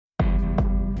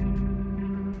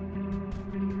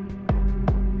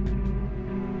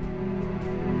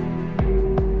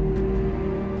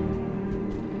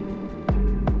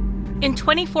In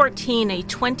 2014, a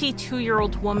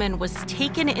 22-year-old woman was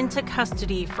taken into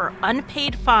custody for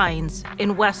unpaid fines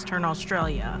in Western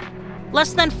Australia.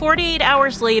 Less than 48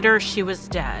 hours later, she was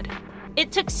dead.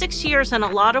 It took 6 years and a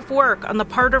lot of work on the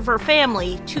part of her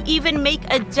family to even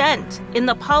make a dent in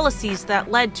the policies that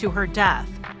led to her death.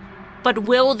 But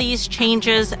will these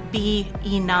changes be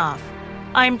enough?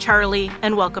 I'm Charlie,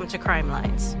 and welcome to Crime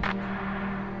Lines.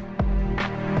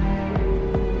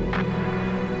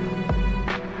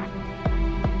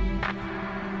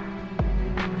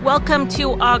 Welcome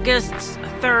to August's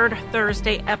third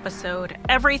Thursday episode.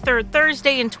 Every third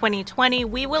Thursday in 2020,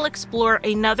 we will explore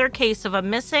another case of a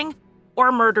missing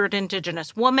or murdered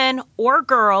Indigenous woman or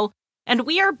girl, and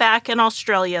we are back in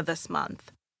Australia this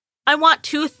month. I want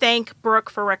to thank Brooke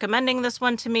for recommending this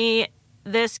one to me.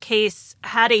 This case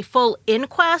had a full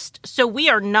inquest, so we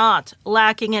are not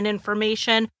lacking in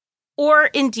information or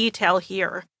in detail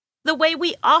here, the way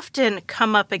we often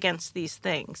come up against these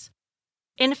things.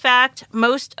 In fact,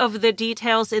 most of the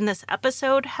details in this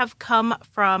episode have come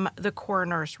from the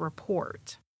coroner's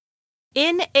report.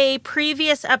 In a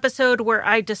previous episode where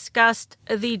I discussed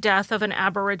the death of an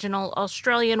Aboriginal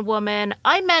Australian woman,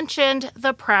 I mentioned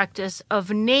the practice of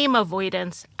name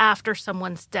avoidance after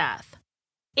someone's death.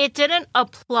 It didn't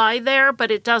apply there,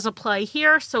 but it does apply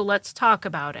here, so let's talk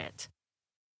about it.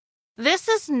 This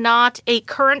is not a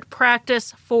current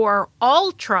practice for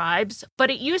all tribes,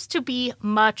 but it used to be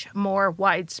much more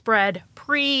widespread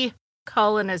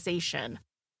pre-colonization.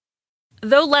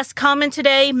 Though less common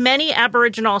today, many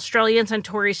Aboriginal Australians and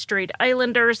Torres Strait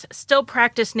Islanders still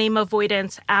practice name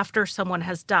avoidance after someone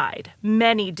has died.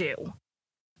 Many do.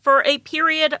 For a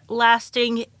period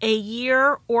lasting a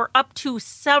year or up to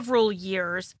several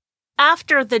years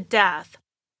after the death,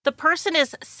 the person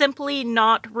is simply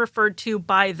not referred to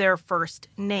by their first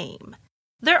name.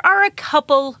 There are a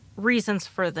couple reasons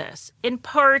for this. In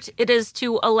part, it is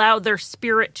to allow their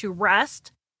spirit to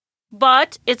rest,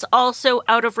 but it's also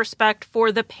out of respect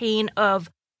for the pain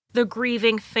of the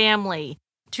grieving family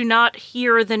to not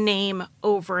hear the name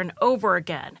over and over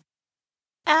again.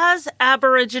 As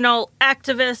Aboriginal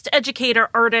activist, educator,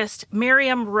 artist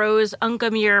Miriam Rose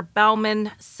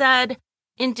Ungamir-Bauman said,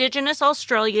 Indigenous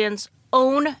Australians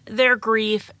own their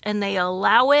grief and they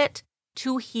allow it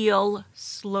to heal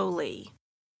slowly.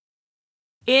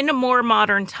 In more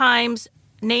modern times,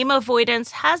 name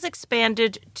avoidance has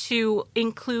expanded to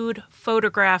include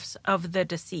photographs of the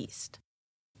deceased.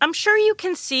 I'm sure you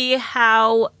can see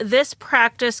how this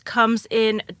practice comes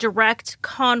in direct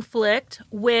conflict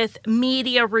with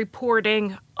media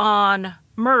reporting on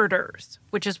murders,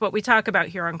 which is what we talk about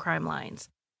here on Crime Lines.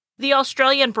 The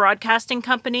Australian Broadcasting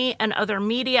Company and other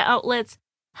media outlets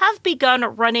have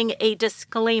begun running a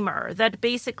disclaimer that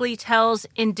basically tells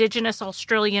Indigenous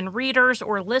Australian readers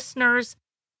or listeners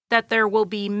that there will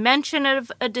be mention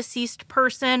of a deceased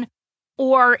person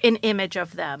or an image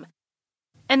of them.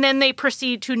 And then they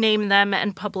proceed to name them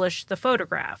and publish the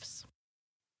photographs.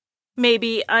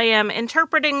 Maybe I am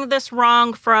interpreting this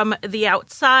wrong from the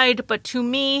outside, but to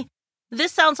me,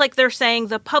 this sounds like they're saying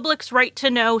the public's right to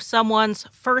know someone's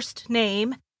first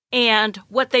name and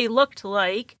what they looked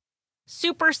like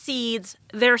supersedes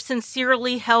their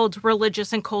sincerely held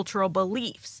religious and cultural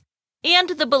beliefs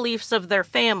and the beliefs of their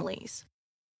families.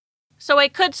 So I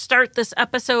could start this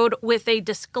episode with a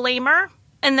disclaimer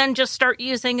and then just start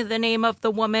using the name of the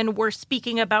woman we're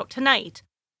speaking about tonight.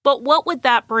 But what would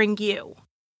that bring you?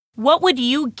 What would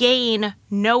you gain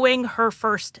knowing her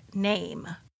first name?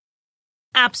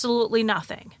 Absolutely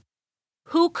nothing.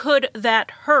 Who could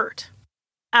that hurt?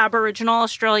 Aboriginal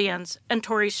Australians and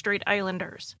Torres Strait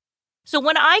Islanders. So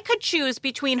when I could choose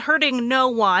between hurting no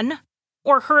one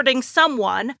or hurting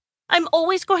someone, I'm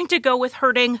always going to go with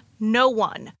hurting no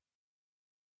one.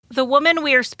 The woman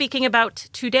we are speaking about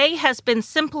today has been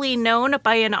simply known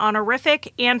by an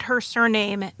honorific and her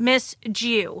surname, Miss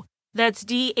Dhu. That's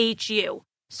D-H-U.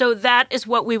 So that is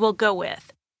what we will go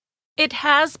with. It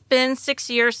has been 6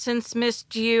 years since Miss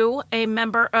Dhu, a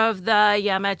member of the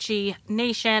Yamatji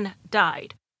Nation,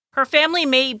 died. Her family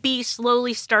may be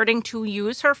slowly starting to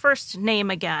use her first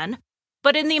name again,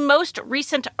 but in the most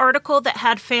recent article that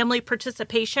had family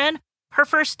participation, her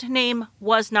first name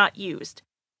was not used.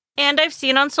 And I've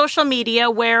seen on social media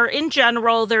where, in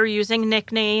general, they're using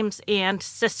nicknames and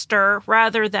sister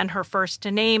rather than her first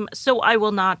name, so I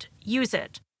will not use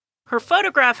it. Her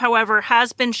photograph, however,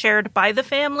 has been shared by the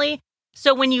family,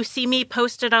 so when you see me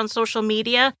post it on social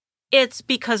media, it's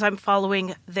because I'm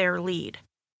following their lead.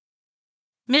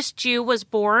 Miss Dhu was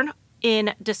born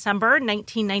in December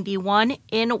 1991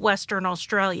 in Western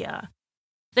Australia.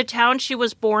 The town she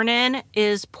was born in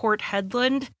is Port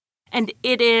Hedland, and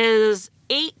it is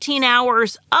 18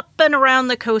 hours up and around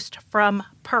the coast from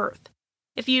Perth.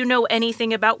 If you know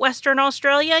anything about Western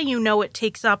Australia, you know it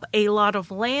takes up a lot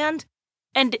of land,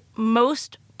 and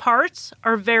most parts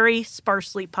are very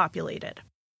sparsely populated.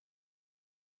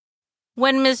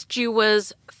 When Miss Jew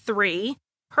was 3,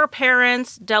 her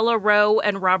parents, Della Rowe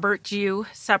and Robert Jew,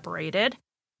 separated,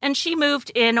 and she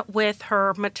moved in with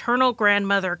her maternal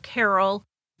grandmother, Carol,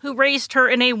 who raised her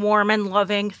in a warm and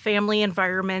loving family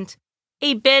environment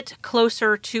a bit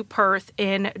closer to Perth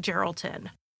in Geraldton.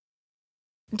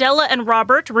 Della and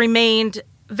Robert remained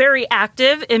very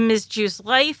active in Miss Jew's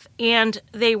life, and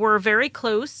they were very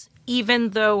close, even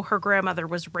though her grandmother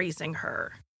was raising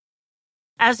her.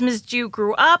 As Miss Jew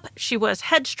grew up, she was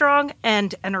headstrong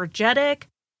and energetic.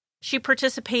 She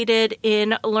participated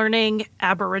in learning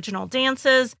Aboriginal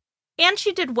dances, and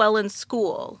she did well in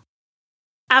school.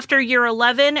 After year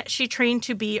 11, she trained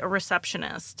to be a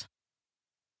receptionist.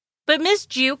 But Miss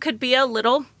Jew could be a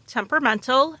little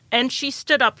temperamental, and she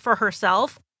stood up for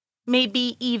herself,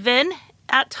 maybe even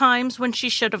at times when she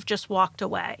should have just walked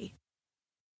away.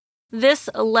 This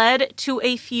led to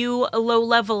a few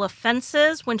low-level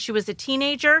offenses when she was a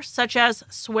teenager, such as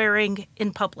swearing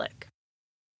in public.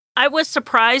 I was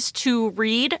surprised to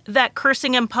read that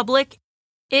cursing in public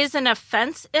is an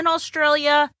offense in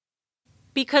Australia,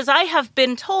 because I have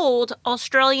been told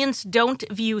Australians don't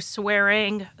view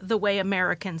swearing the way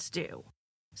Americans do.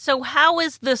 So how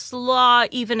is this law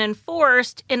even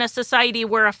enforced in a society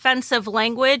where offensive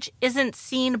language isn't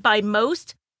seen by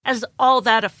most as all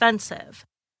that offensive?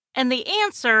 And the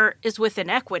answer is with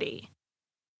inequity.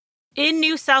 In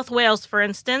New South Wales, for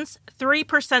instance,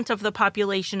 3% of the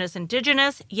population is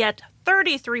Indigenous, yet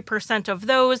 33% of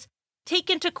those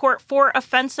taken to court for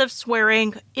offensive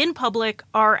swearing in public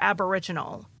are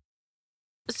Aboriginal.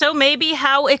 So maybe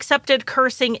how accepted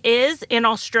cursing is in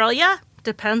Australia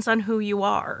depends on who you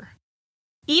are.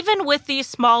 Even with these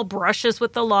small brushes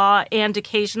with the law and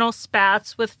occasional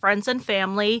spats with friends and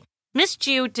family, Miss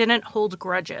Jew didn't hold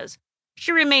grudges.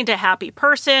 She remained a happy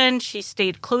person. She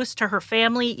stayed close to her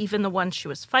family, even the ones she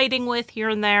was fighting with here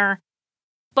and there.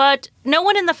 But no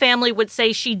one in the family would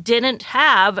say she didn't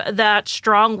have that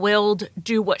strong-willed,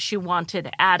 do-what-she-wanted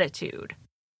attitude.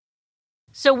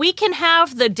 So we can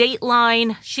have the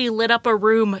Dateline, she lit up a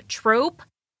room trope,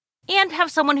 and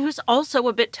have someone who's also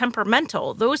a bit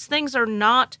temperamental. Those things are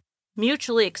not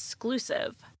mutually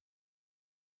exclusive.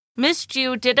 Miss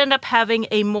Jew did end up having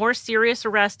a more serious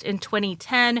arrest in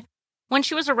 2010 when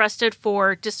she was arrested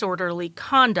for disorderly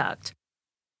conduct.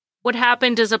 What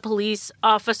happened is a police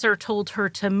officer told her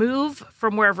to move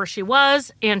from wherever she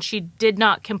was, and she did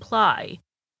not comply.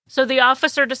 So the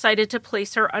officer decided to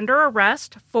place her under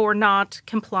arrest for not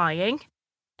complying,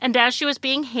 and as she was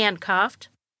being handcuffed,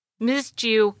 Ms.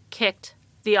 Jew kicked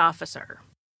the officer.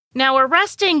 Now,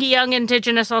 arresting young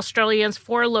Indigenous Australians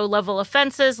for low-level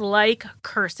offenses like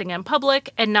cursing in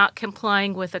public and not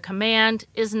complying with a command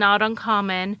is not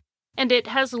uncommon, and it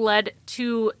has led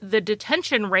to the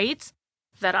detention rates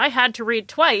that I had to read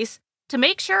twice to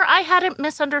make sure I hadn't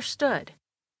misunderstood.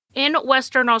 In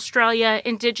Western Australia,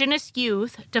 Indigenous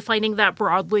youth, defining that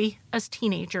broadly as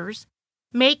teenagers,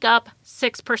 make up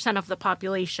 6% of the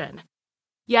population.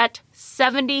 Yet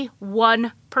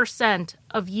 71%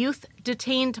 of youth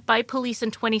detained by police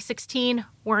in 2016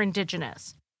 were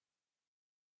Indigenous.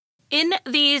 In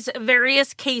these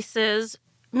various cases,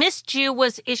 Miss Jew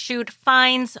was issued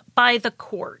fines by the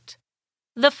court.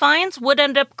 The fines would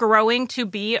end up growing to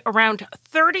be around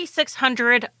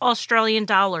 3,600 Australian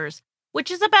dollars,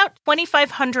 which is about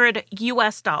 2,500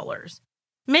 US dollars.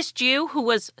 Miss Jew, who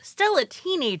was still a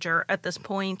teenager at this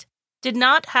point, did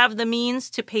not have the means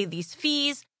to pay these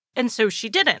fees, and so she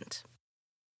didn't.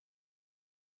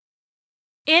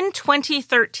 In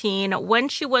 2013, when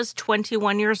she was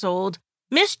 21 years old,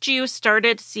 Miss Jew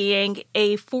started seeing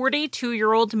a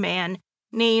 42-year-old man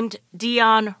named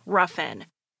Dion Ruffin.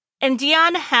 And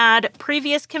Dion had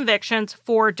previous convictions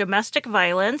for domestic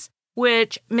violence,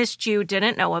 which Miss Jew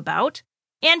didn't know about,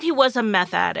 and he was a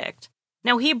meth addict.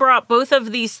 Now, he brought both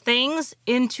of these things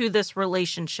into this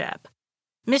relationship.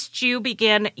 Miss Jew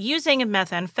began using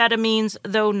methamphetamines,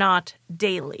 though not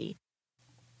daily.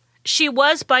 She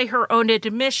was, by her own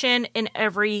admission, an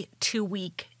every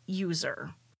 2-week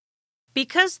user.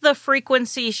 Because the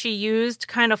frequency she used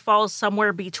kind of falls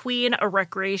somewhere between a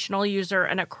recreational user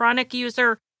and a chronic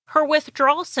user, her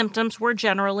withdrawal symptoms were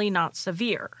generally not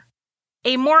severe.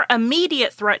 A more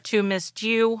immediate threat to Miss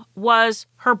Jew was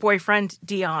her boyfriend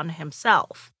Dion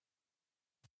himself.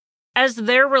 As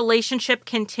their relationship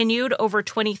continued over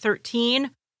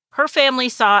 2013, her family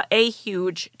saw a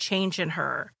huge change in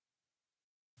her.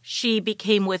 She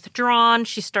became withdrawn,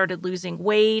 she started losing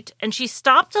weight, and she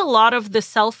stopped a lot of the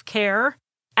self-care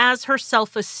as her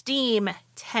self-esteem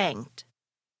tanked.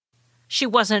 She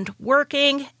wasn't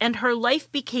working, and her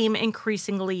life became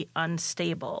increasingly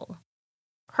unstable.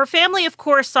 Her family, of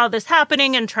course, saw this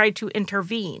happening and tried to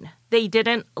intervene. They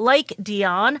didn't like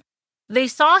Dion. They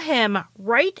saw him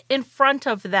right in front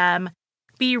of them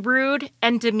be rude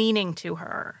and demeaning to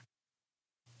her.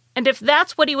 And if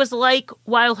that's what he was like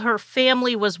while her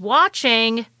family was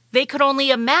watching, they could only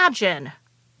imagine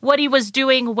what he was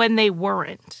doing when they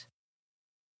weren't.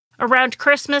 Around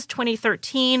Christmas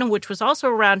 2013, which was also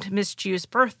around Miss Jew's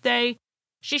birthday,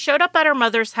 she showed up at her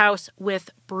mother's house with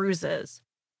bruises.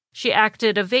 She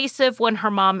acted evasive when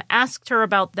her mom asked her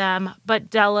about them, but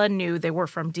Della knew they were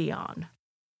from Dion.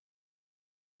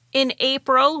 In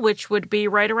April, which would be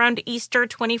right around Easter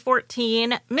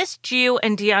 2014, Miss Jew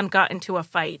and Dion got into a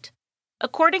fight.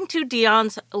 According to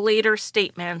Dion's later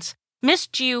statements, Miss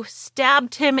Jew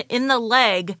stabbed him in the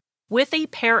leg with a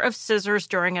pair of scissors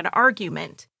during an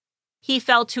argument. He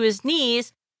fell to his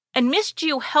knees, and Miss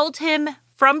Jew held him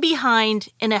from behind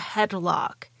in a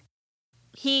headlock.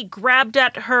 He grabbed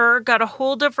at her, got a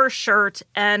hold of her shirt,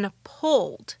 and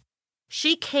pulled.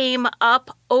 She came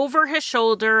up over his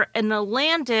shoulder and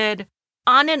landed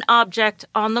on an object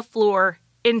on the floor,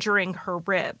 injuring her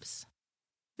ribs.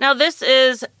 Now, this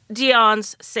is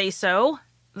Dion's say-so.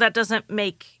 That doesn't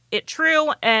make it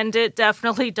true, and it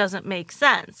definitely doesn't make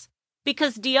sense,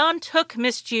 because Dion took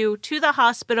Miss Jew to the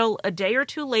hospital a day or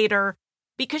two later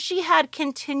because she had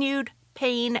continued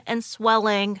pain and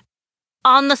swelling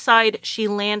on the side she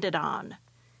landed on.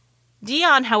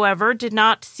 Dion, however, did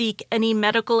not seek any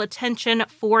medical attention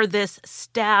for this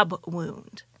stab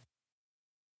wound.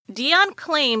 Dion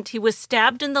claimed he was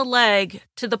stabbed in the leg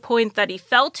to the point that he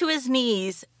fell to his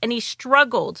knees and he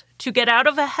struggled to get out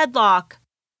of a headlock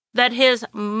that his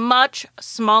much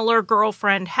smaller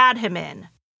girlfriend had him in.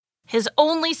 His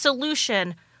only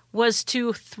solution was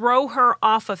to throw her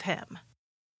off of him.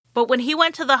 But when he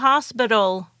went to the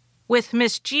hospital with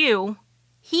Miss Jew,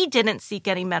 he didn't seek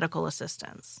any medical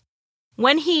assistance.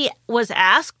 When he was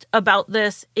asked about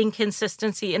this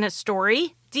inconsistency in his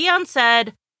story, Dion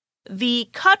said the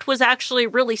cut was actually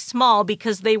really small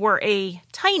because they were a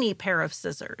tiny pair of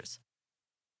scissors.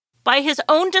 By his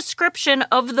own description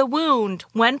of the wound,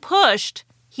 when pushed,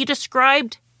 he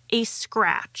described a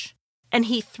scratch, and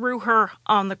he threw her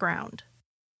on the ground.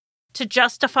 To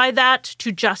justify that,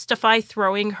 to justify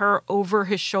throwing her over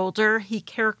his shoulder, he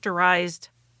characterized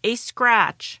a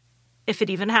scratch, if it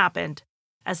even happened,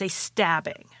 as a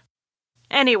stabbing.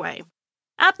 Anyway,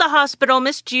 at the hospital,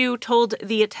 Miss Jew told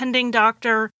the attending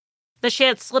doctor that she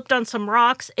had slipped on some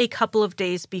rocks a couple of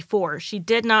days before. She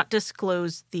did not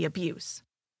disclose the abuse.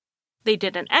 They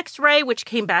did an X-ray, which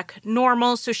came back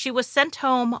normal, so she was sent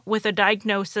home with a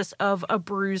diagnosis of a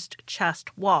bruised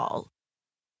chest wall.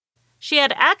 She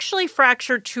had actually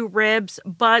fractured 2 ribs,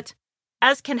 but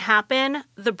as can happen,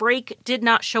 the break did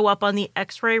not show up on the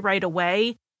X-ray right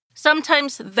away.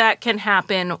 Sometimes that can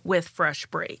happen with fresh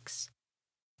breaks.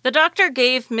 The doctor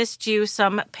gave Miss Jew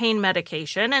some pain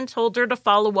medication and told her to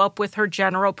follow up with her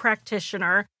general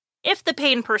practitioner if the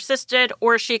pain persisted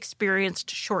or she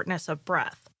experienced shortness of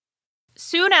breath.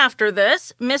 Soon after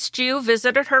this, Miss Jew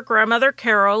visited her grandmother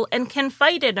Carol and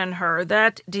confided in her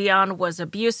that Dion was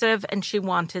abusive and she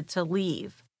wanted to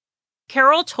leave.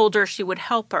 Carol told her she would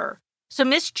help her, so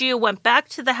Miss Jew went back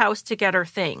to the house to get her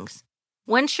things.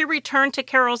 When she returned to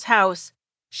Carol's house,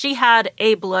 she had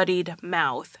a bloodied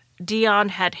mouth. Dion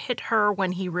had hit her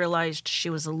when he realized she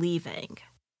was leaving.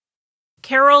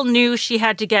 Carol knew she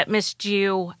had to get Miss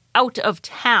Jew out of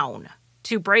town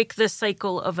to break this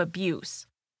cycle of abuse.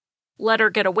 Let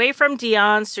her get away from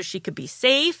Dion so she could be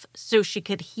safe, so she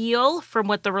could heal from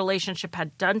what the relationship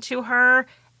had done to her,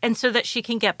 and so that she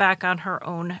can get back on her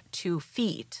own 2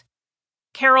 feet.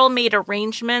 Carol made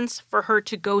arrangements for her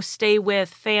to go stay with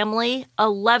family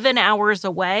 11 hours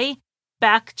away,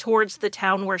 back towards the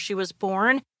town where she was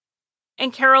born,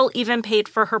 and Carol even paid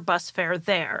for her bus fare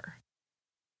there.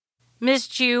 Ms.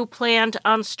 Jew planned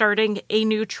on starting a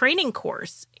new training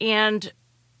course and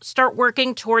start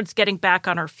working towards getting back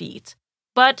on her feet.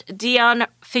 But Dion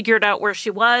figured out where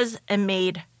she was and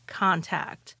made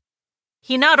contact.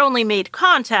 He not only made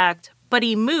contact, but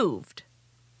he moved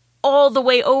all the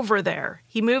way over there.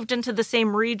 He moved into the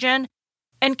same region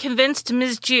and convinced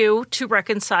Ms. Jew to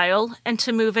reconcile and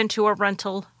to move into a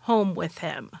rental home with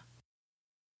him.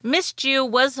 Miss Jew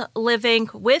was living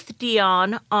with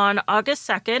Dion on August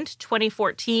 2nd,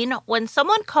 2014, when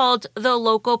someone called the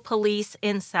local police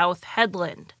in South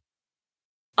Headland.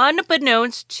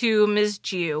 Unbeknownst to Ms.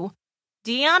 Jew,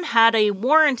 Dion had a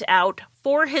warrant out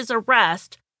for his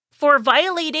arrest for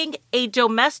violating a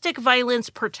domestic violence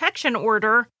protection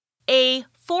order a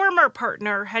former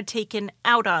partner had taken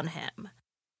out on him.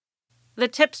 The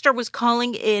tipster was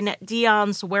calling in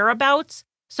Dion's whereabouts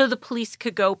so the police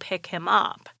could go pick him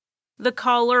up. The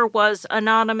caller was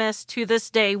anonymous. To this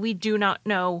day, we do not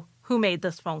know who made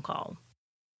this phone call.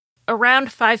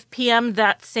 Around 5 p.m.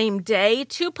 that same day,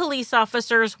 2 police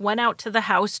officers went out to the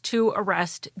house to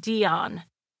arrest Dion.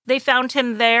 They found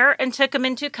him there and took him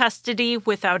into custody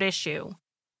without issue.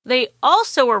 They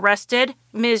also arrested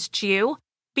Ms. Ju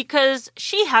because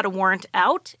she had a warrant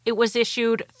out. It was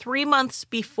issued 3 months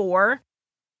before,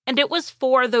 and it was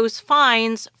for those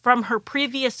fines from her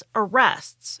previous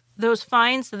arrests, those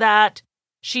fines that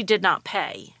she did not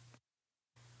pay.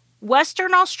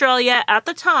 Western Australia at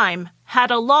the time had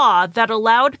a law that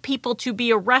allowed people to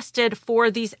be arrested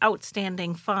for these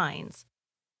outstanding fines.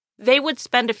 They would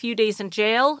spend a few days in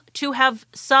jail to have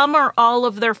some or all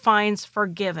of their fines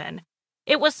forgiven.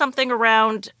 It was something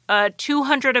around a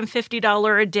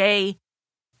 $250 a day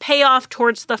payoff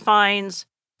towards the fines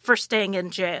for staying in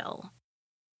jail.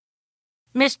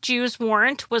 Miss Ju's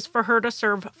warrant was for her to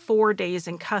serve 4 days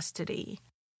in custody.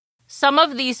 Some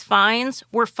of these fines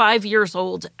were 5 years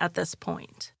old at this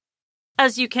point.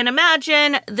 As you can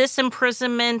imagine, this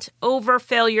imprisonment over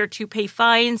failure to pay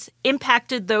fines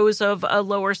impacted those of a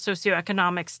lower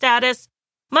socioeconomic status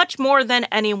much more than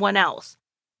anyone else.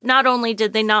 Not only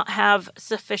did they not have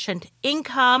sufficient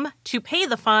income to pay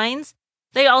the fines,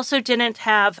 they also didn't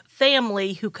have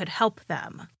family who could help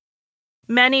them.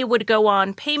 Many would go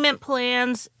on payment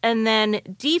plans and then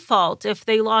default if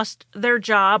they lost their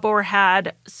job or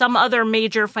had some other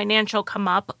major financial come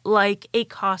up, like a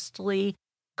costly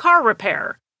car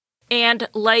repair. And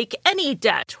like any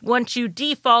debt, once you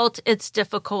default, it's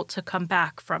difficult to come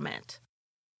back from it.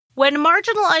 When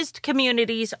marginalized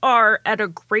communities are at a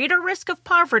greater risk of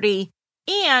poverty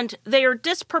and they are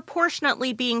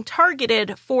disproportionately being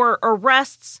targeted for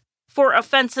arrests for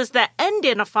offenses that end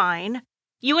in a fine,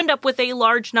 you end up with a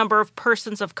large number of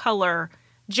persons of color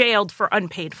jailed for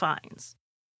unpaid fines.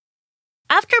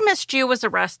 After Miss Ju was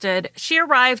arrested, she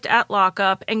arrived at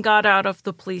lockup and got out of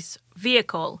the police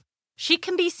vehicle. She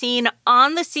can be seen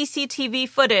on the CCTV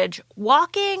footage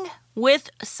walking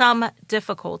with some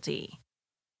difficulty.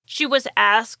 She was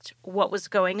asked what was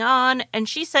going on, and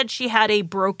she said she had a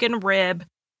broken rib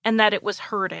and that it was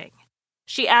hurting.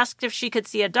 She asked if she could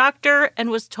see a doctor and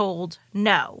was told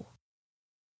no.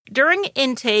 During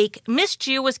intake, Miss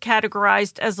Ju was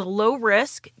categorized as a low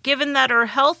risk, given that her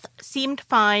health seemed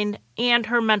fine and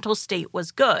her mental state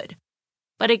was good.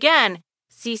 But again,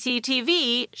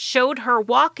 CCTV showed her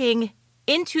walking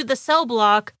into the cell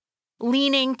block,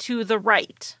 leaning to the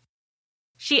right.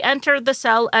 She entered the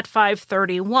cell at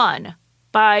 5:31.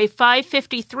 By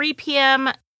 5:53 p.m.,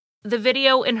 the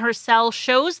video in her cell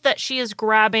shows that she is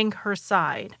grabbing her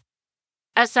side.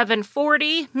 At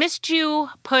 7:40, Miss Ju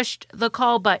pushed the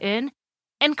call button,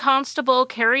 and Constable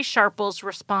Carrie Sharples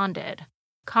responded.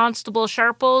 Constable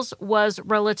Sharples was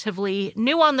relatively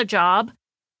new on the job,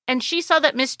 and she saw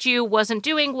that Miss Ju wasn't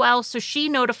doing well, so she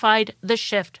notified the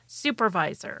shift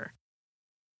supervisor.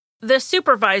 The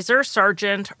supervisor,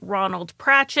 Sergeant Ronald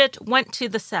Pratchett, went to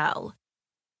the cell.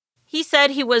 He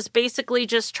said he was basically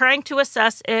just trying to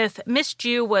assess if Miss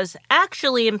Ju was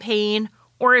actually in pain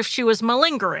or if she was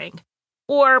malingering.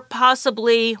 Or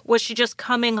possibly, was she just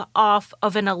coming off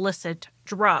of an illicit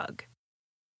drug?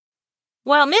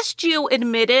 While Miss Ju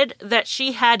admitted that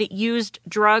she had used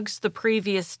drugs the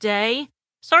previous day,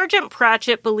 Sergeant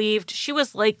Pratchett believed she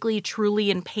was likely truly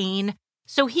in pain,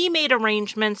 so he made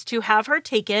arrangements to have her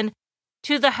taken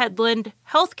to the Headland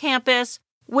Health Campus,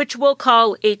 which we'll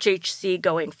call HHC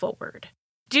going forward.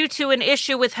 Due to an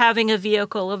issue with having a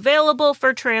vehicle available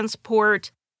for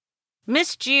transport,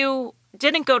 Miss Ju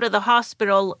didn't go to the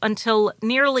hospital until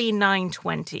nearly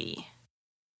 9:20.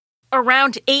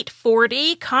 Around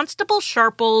 8:40, Constable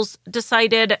Sharples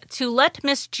decided to let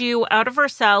Miss Ju out of her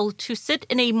cell to sit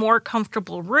in a more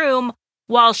comfortable room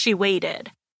while she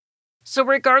waited. So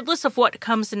regardless of what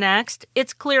comes next,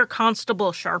 it's clear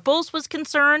Constable Sharples was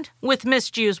concerned with Miss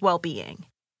Ju's well-being.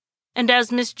 And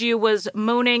as Miss Ju was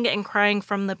moaning and crying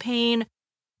from the pain,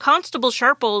 Constable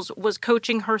Sharples was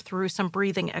coaching her through some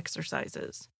breathing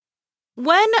exercises.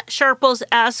 When Sharples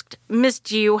asked Miss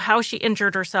Ju how she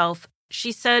injured herself,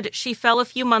 she said she fell a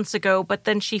few months ago, but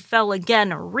then she fell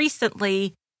again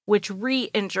recently, which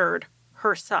re-injured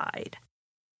her side.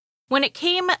 When it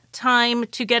came time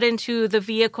to get into the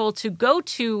vehicle to go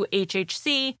to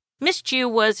HHC, Miss Ju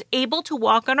was able to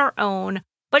walk on her own,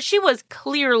 but she was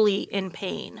clearly in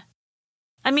pain.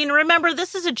 I mean, remember,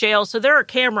 this is a jail, so there are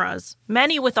cameras,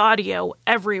 many with audio,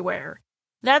 everywhere.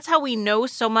 That's how we know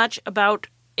so much about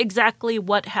exactly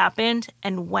what happened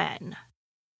and when.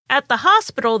 At the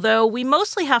hospital, though, we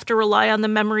mostly have to rely on the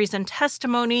memories and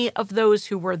testimony of those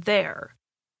who were there.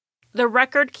 The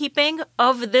record-keeping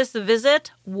of this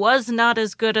visit was not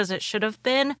as good as it should have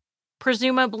been,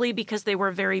 presumably because they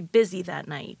were very busy that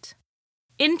night.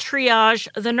 In triage,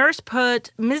 the nurse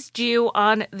put Ms. Ju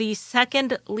on the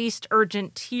second least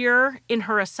urgent tier in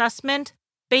her assessment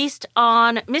based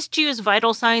on Ms. Ju's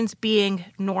vital signs being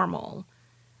normal.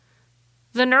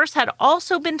 The nurse had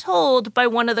also been told by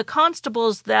one of the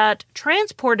constables that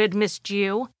transported Ms.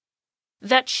 Ju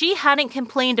that she hadn't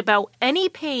complained about any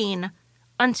pain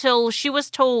until she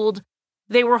was told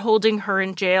they were holding her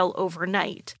in jail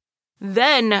overnight.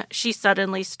 Then she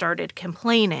suddenly started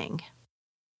complaining.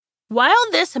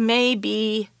 While this may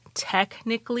be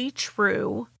technically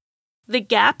true, the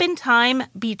gap in time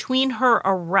between her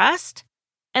arrest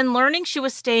and learning she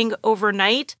was staying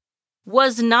overnight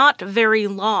was not very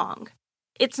long.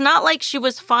 It's not like she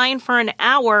was fine for an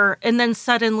hour and then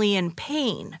suddenly in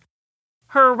pain.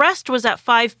 Her arrest was at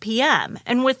 5 p.m.,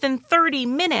 and within 30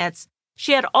 minutes,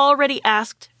 she had already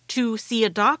asked to see a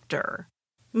doctor.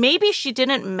 Maybe she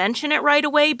didn't mention it right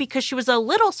away because she was a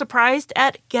little surprised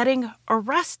at getting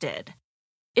arrested.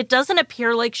 It doesn't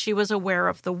appear like she was aware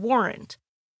of the warrant.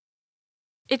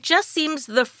 It just seems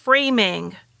the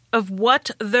framing of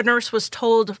what the nurse was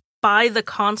told by the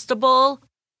constable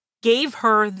gave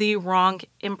her the wrong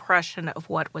impression of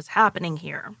what was happening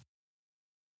here.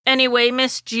 Anyway,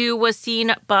 Miss Ju was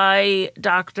seen by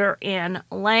Dr. Ann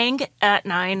Lang at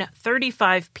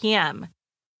 9:35 p.m.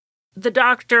 The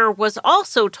doctor was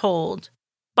also told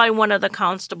by one of the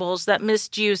constables that Miss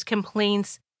Ju's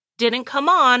complaints didn't come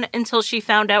on until she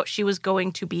found out she was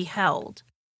going to be held.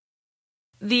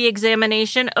 The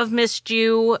examination of Miss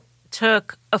Ju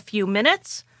took a few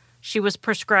minutes. She was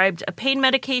prescribed a pain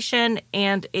medication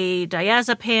and a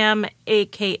diazepam,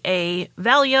 aka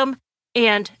Valium,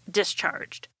 and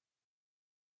discharged.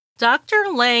 Dr.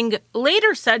 Lang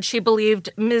later said she believed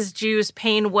Ms. Ju's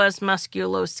pain was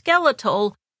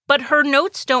musculoskeletal, but her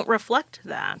notes don't reflect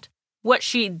that. What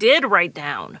she did write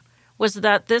down was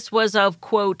that this was of,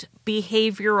 quote,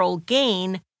 behavioral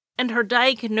gain, and her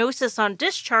diagnosis on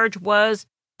discharge was,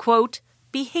 quote,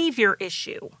 behavior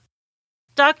issue.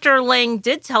 Dr. Lang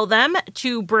did tell them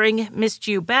to bring Miss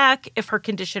Ju back if her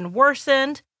condition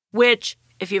worsened, which,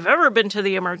 if you've ever been to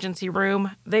the emergency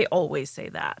room, they always say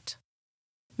that.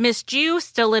 Miss Ju,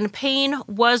 still in pain,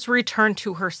 was returned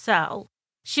to her cell.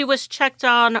 She was checked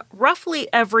on roughly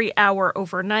every hour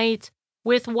overnight,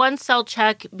 with one cell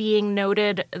check being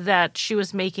noted that she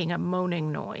was making a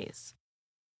moaning noise.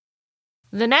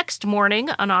 The next morning,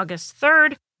 on August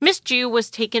 3rd, Miss Ju was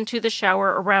taken to the shower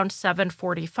around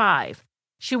 7:45.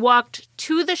 She walked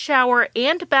to the shower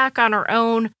and back on her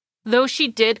own, though she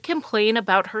did complain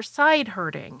about her side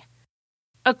hurting.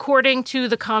 According to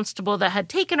the constable that had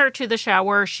taken her to the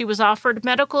shower, she was offered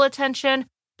medical attention,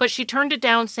 but she turned it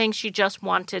down, saying she just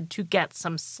wanted to get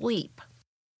some sleep.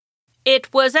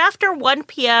 It was after 1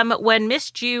 p.m. when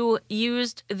Miss Ju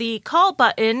used the call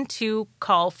button to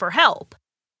call for help.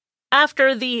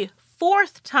 After the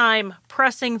fourth time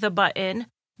pressing the button,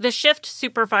 the shift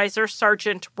supervisor,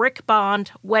 Sergeant Rick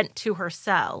Bond, went to her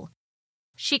cell.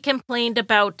 She complained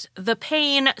about the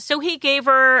pain, so he gave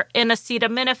her an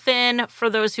acetaminophen. For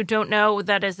those who don't know,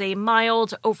 that is a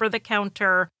mild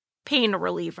over-the-counter pain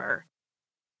reliever.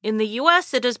 In the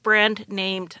U.S., it is brand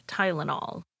named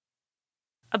Tylenol.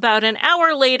 About an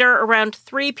hour later, around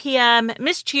 3 p.m.,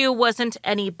 Miss Ju wasn't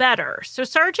any better, so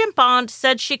Sergeant Bond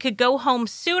said she could go home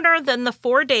sooner than the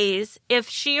 4 days if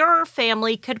she or her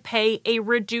family could pay a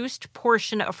reduced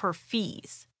portion of her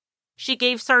fees. She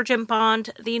gave Sergeant Bond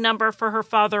the number for her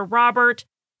father, Robert,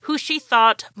 who she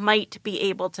thought might be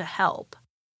able to help.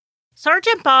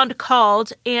 Sergeant Bond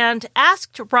called and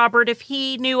asked Robert if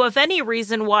he knew of any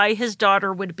reason why his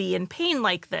daughter would be in pain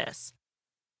like this.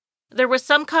 There was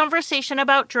some conversation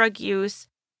about drug use,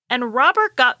 and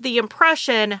Robert got the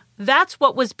impression that's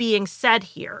what was being said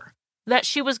here, that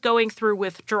she was going through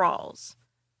withdrawals.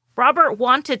 Robert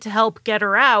wanted to help get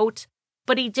her out,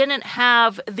 but he didn't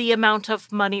have the amount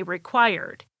of money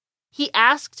required. He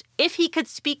asked if he could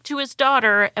speak to his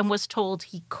daughter and was told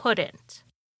he couldn't.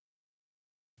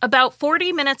 About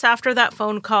 40 minutes after that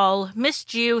phone call, Miss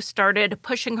Ju started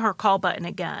pushing her call button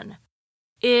again.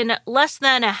 In less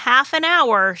than a half an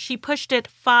hour, she pushed it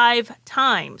 5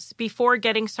 times before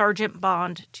getting Sergeant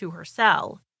Bond to her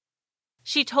cell.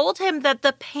 She told him that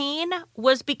the pain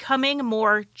was becoming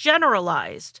more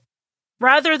generalized.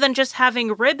 Rather than just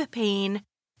having rib pain,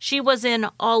 She was in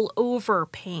all-over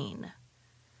pain.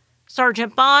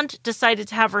 Sergeant Bond decided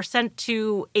to have her sent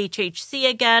to HHC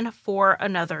again for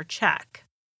another check.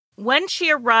 When she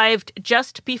arrived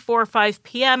just before 5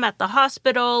 p.m. at the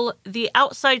hospital, the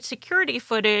outside security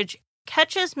footage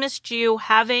catches Miss Ju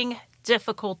having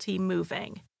difficulty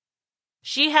moving.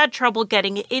 She had trouble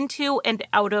getting into and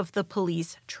out of the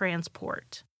police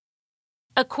transport.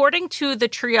 According to the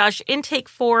triage intake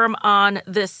form on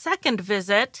this second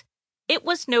visit, it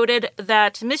was noted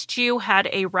that Miss Ju had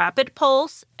a rapid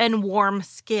pulse and warm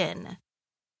skin.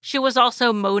 She was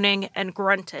also moaning and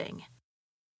grunting.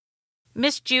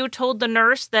 Miss Ju told the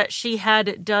nurse that she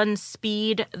had done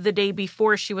speed the day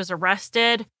before she was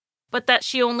arrested, but that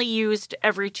she only used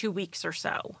every 2 weeks or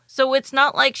so. So it's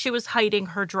not like she was hiding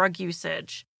her drug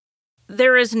usage.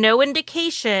 There is no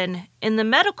indication in the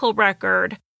medical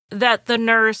record that the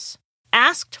nurse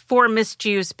asked for Miss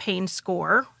Ju's pain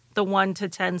score, the 1 to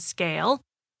 10 scale,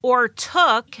 or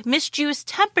took Miss Ju's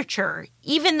temperature,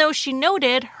 even though she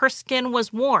noted her skin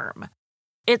was warm.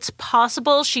 It's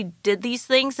possible she did these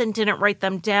things and didn't write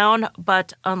them down,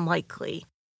 but unlikely.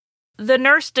 The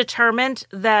nurse determined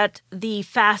that the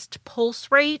fast pulse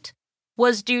rate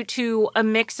was due to a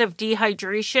mix of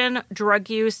dehydration, drug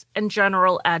use, and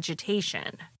general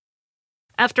agitation.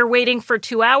 After waiting for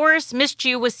 2 hours, Miss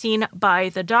Ju was seen by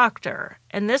the doctor,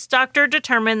 and this doctor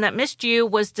determined that Miss Ju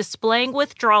was displaying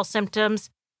withdrawal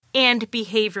symptoms and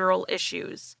behavioral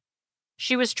issues.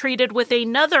 She was treated with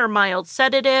another mild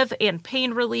sedative and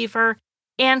pain reliever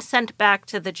and sent back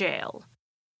to the jail.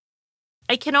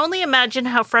 I can only imagine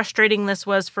how frustrating this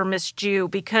was for Miss Ju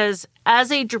because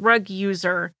as a drug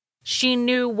user, she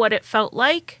knew what it felt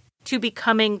like to be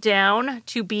coming down,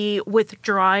 to be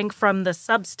withdrawing from the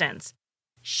substance.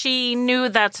 She knew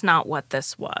that's not what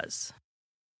this was.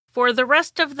 For the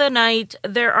rest of the night,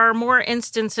 there are more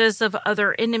instances of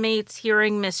other inmates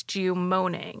hearing Miss Ju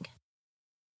moaning.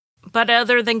 But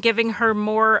other than giving her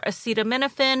more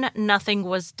acetaminophen, nothing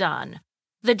was done.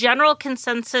 The general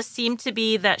consensus seemed to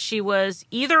be that she was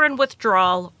either in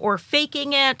withdrawal or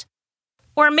faking it,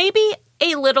 or maybe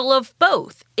a little of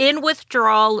both, in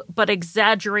withdrawal but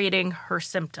exaggerating her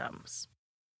symptoms.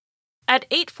 At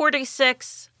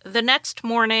 8:46, the next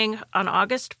morning, on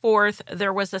August 4th,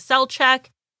 there was a cell check,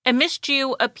 and Miss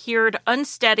Ju appeared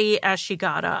unsteady as she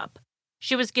got up.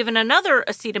 She was given another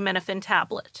acetaminophen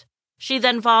tablet. She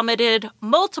then vomited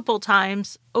multiple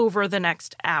times over the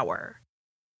next hour.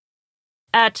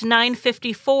 At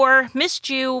 9:54, Miss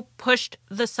Ju pushed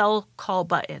the cell call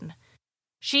button.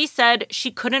 She said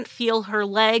she couldn't feel her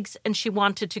legs and she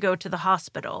wanted to go to the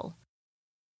hospital.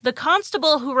 The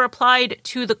constable who replied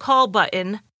to the call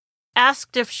button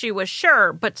asked if she was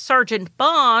sure, but Sergeant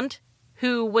Bond,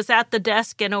 who was at the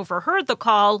desk and overheard the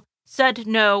call, said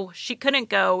no, she couldn't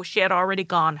go. She had already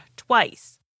gone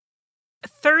twice.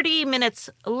 30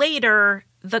 minutes later,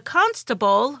 the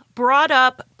constable brought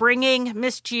up bringing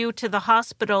Miss Ju to the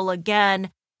hospital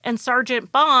again, and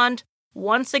Sergeant Bond,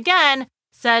 once again,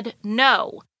 said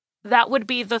no. That would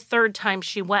be the third time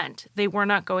she went. They were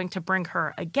not going to bring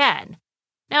her again.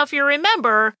 Now, if you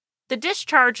remember, the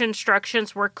discharge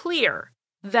instructions were clear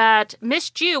that Miss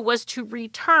Ju was to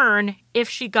return if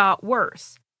she got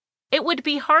worse. It would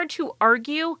be hard to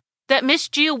argue that Miss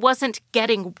Ju wasn't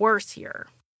getting worse here.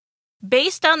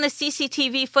 Based on the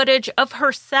CCTV footage of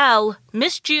her cell,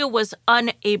 Miss Ju was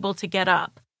unable to get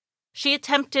up. She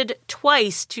attempted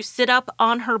twice to sit up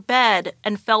on her bed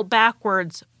and fell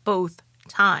backwards both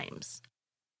times.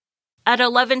 At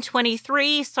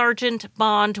 11:23, Sergeant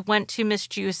Bond went to Miss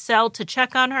Ju's cell to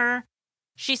check on her.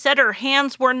 She said her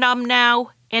hands were numb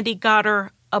now, and he got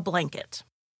her a blanket.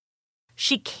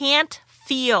 She can't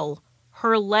feel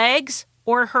her legs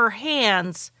or her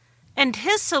hands, and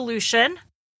his solution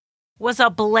was a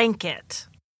blanket.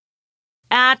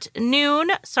 At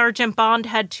noon, Sergeant Bond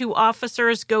had 2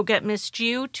 officers go get Miss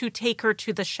Ju to take her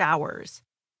to the showers.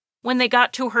 When they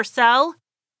got to her cell,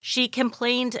 she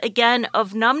complained again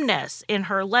of numbness in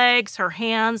her legs, her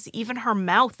hands, even her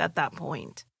mouth at that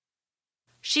point.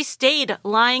 She stayed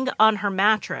lying on her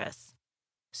mattress.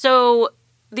 So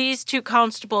these 2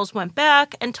 constables went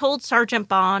back and told Sergeant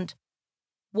Bond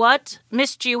what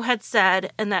Miss Ju had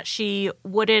said and that she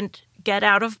wouldn't get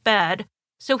out of bed,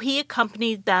 so he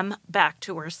accompanied them back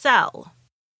to her cell.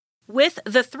 With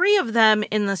the 3 of them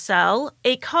in the cell,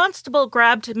 a constable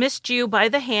grabbed Miss Ju by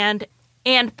the hand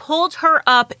and pulled her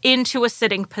up into a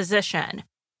sitting position.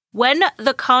 When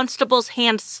the constable's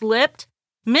hand slipped,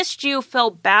 Miss Ju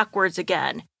fell backwards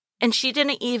again, and she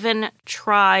didn't even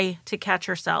try to catch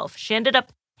herself. She ended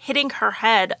up hitting her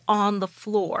head on the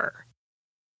floor.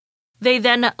 They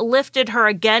then lifted her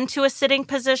again to a sitting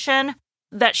position,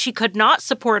 that she could not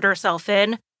support herself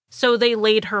in, so they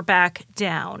laid her back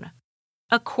down.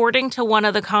 According to one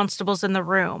of the constables in the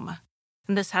room,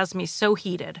 and this has me so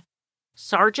heated,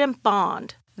 Sergeant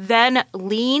Bond then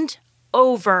leaned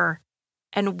over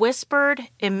and whispered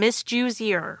in Miss Jew's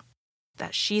ear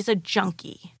that she's a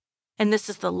junkie, and this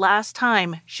is the last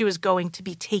time she was going to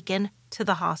be taken to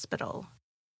the hospital.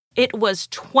 It was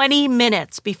 20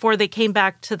 minutes before they came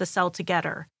back to the cell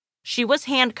together. She was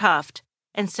handcuffed,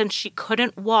 and since she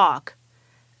couldn't walk,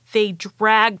 they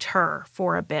dragged her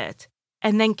for a bit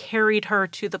and then carried her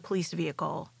to the police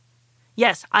vehicle.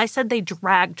 Yes, I said they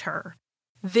dragged her.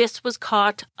 This was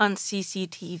caught on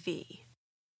CCTV.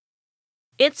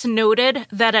 It's noted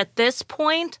that at this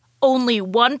point, only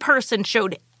one person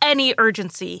showed any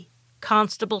urgency,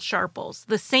 Constable Sharples,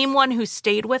 the same one who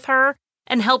stayed with her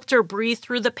and helped her breathe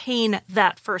through the pain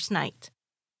that first night.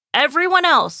 Everyone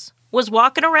else was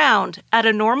walking around at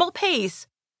a normal pace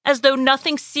as though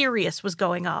nothing serious was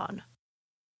going on.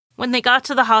 When they got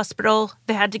to the hospital,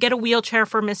 they had to get a wheelchair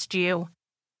for Miss Jew.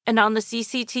 And on the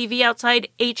CCTV outside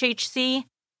HHC,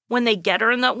 when they get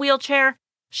her in that wheelchair,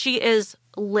 she is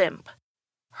limp.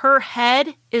 Her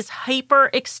head is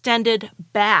hyperextended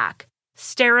back,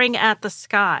 staring at the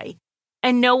sky.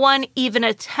 And no one even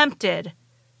attempted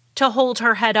to hold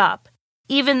her head up,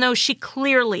 even though she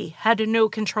clearly had no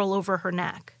control over her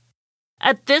neck.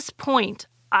 At this point,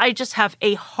 I just have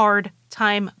a hard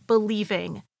time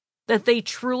believing that they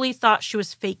truly thought she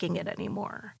was faking it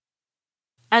anymore.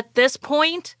 At this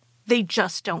point, they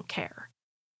just don't care.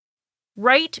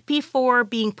 Right before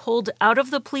being pulled out of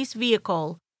the police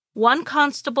vehicle, one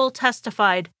constable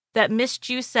testified that Miss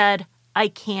Jew said, "I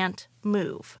can't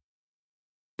move."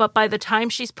 But by the time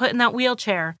she's put in that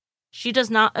wheelchair, she does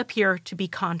not appear to be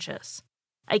conscious.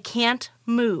 "I can't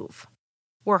move,"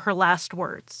 were her last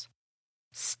words.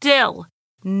 Still,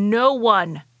 no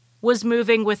one was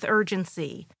moving with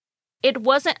urgency. It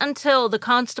wasn't until the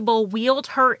constable wheeled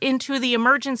her into the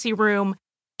emergency room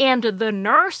and the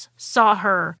nurse saw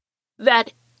her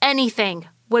that anything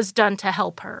was done to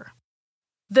help her.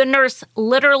 The nurse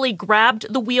literally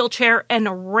grabbed the wheelchair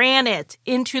and ran it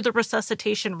into the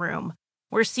resuscitation room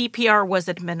where CPR was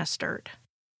administered.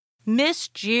 Miss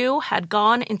Jew had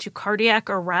gone into cardiac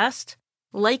arrest,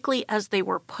 likely as they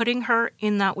were putting her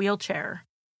in that wheelchair.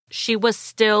 She was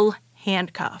still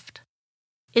handcuffed.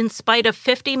 In spite of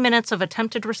 50 minutes of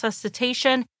attempted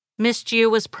resuscitation, Miss Jew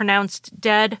was pronounced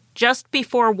dead just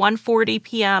before 1:40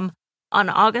 p.m. on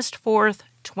August 4th,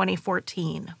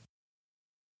 2014.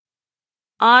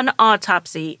 On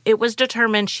autopsy, it was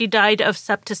determined she died of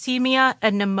septicemia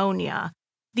and pneumonia,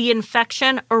 the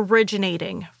infection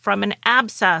originating from an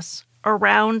abscess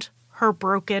around her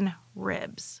broken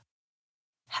ribs.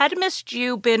 Had Miss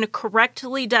Jew been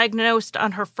correctly diagnosed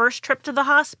on her first trip to the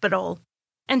hospital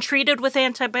and treated with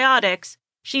antibiotics,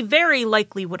 she very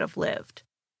likely would have lived.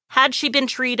 Had she been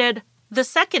treated the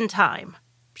second time,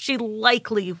 she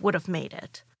likely would have made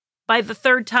it. By the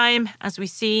third time, as we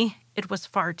see, it was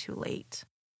far too late.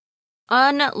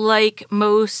 Unlike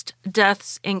most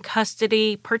deaths in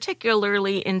custody,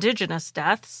 particularly Indigenous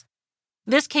deaths,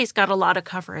 this case got a lot of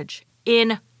coverage,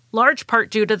 in large part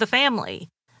due to the family.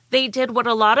 They did what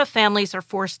a lot of families are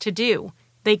forced to do.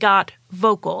 They got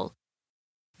vocal.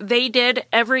 They did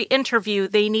every interview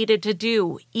they needed to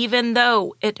do, even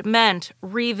though it meant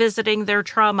revisiting their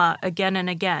trauma again and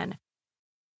again.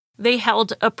 They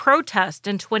held a protest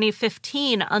in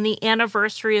 2015 on the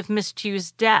anniversary of Miss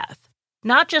Jew's death.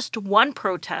 Not just one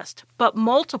protest, but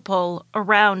multiple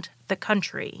around the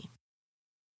country.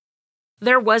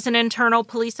 There was an internal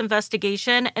police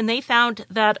investigation, and they found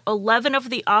that 11 of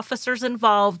the officers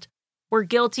involved were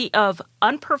guilty of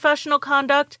unprofessional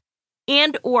conduct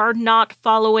and or not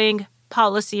following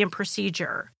policy and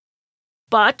procedure.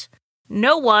 But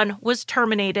no one was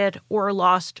terminated or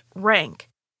lost rank.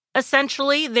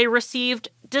 Essentially, they received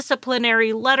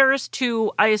disciplinary letters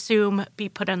to, I assume, be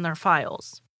put in their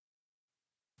files.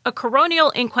 A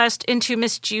coronial inquest into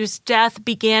Miss Jew's death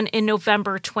began in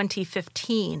November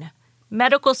 2015.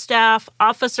 Medical staff,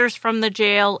 officers from the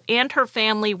jail, and her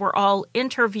family were all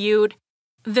interviewed.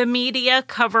 The media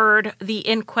covered the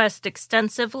inquest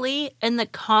extensively, and the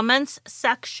comments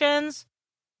sections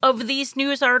of these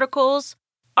news articles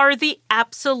are the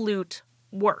absolute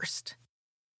worst.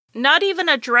 Not even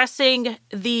addressing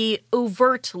the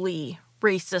overtly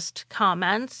racist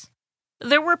comments.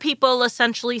 There were people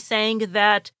essentially saying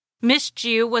that Miss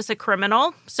Jew was a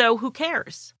criminal, so who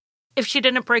cares? If she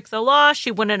didn't break the law,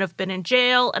 she wouldn't have been in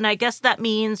jail, and I guess that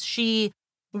means she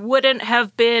wouldn't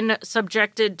have been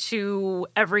subjected to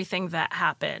everything that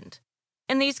happened.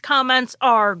 And these comments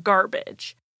are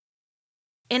garbage.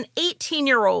 An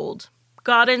 18-year-old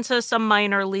got into some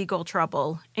minor legal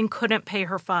trouble and couldn't pay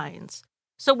her fines.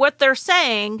 So what they're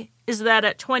saying is that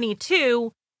at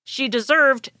 22, she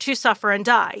deserved to suffer and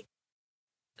die.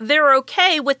 They're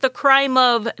okay with the crime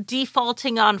of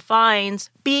defaulting on fines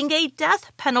being a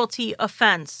death penalty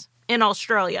offense in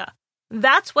Australia.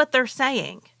 That's what they're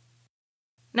saying.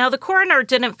 Now, the coroner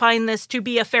didn't find this to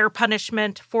be a fair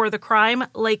punishment for the crime,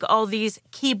 like all these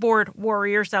keyboard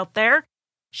warriors out there.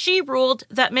 She ruled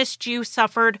that Miss Ju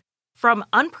suffered from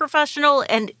unprofessional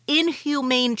and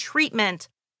inhumane treatment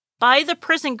by the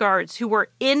prison guards who were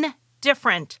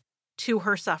indifferent to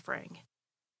her suffering.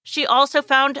 She also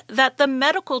found that the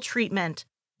medical treatment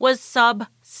was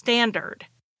substandard.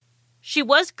 She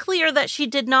was clear that she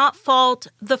did not fault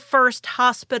the first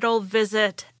hospital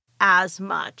visit as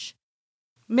much.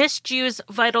 Miss Ju's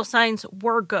vital signs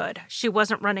were good. She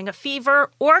wasn't running a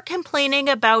fever or complaining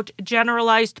about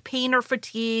generalized pain or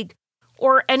fatigue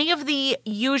or any of the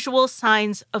usual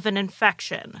signs of an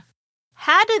infection.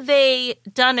 Had they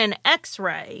done an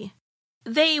X-ray,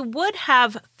 they would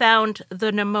have found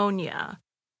the pneumonia.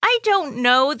 I don't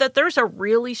know that there's a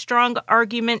really strong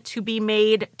argument to be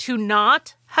made to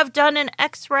not have done an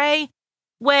X-ray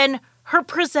when her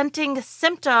presenting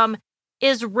symptom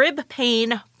is rib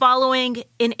pain following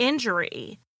an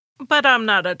injury. But I'm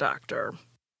not a doctor.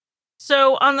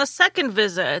 So on the second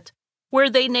visit, where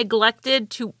they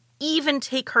neglected to even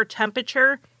take her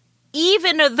temperature,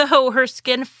 even though her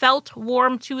skin felt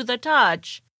warm to the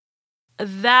touch,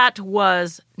 that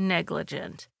was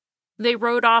negligent. They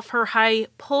wrote off her high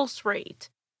pulse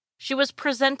rate. She was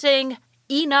presenting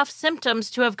enough symptoms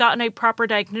to have gotten a proper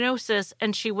diagnosis,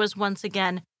 and she was once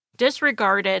again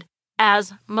disregarded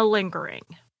as malingering.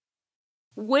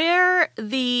 Where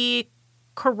the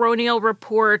coronial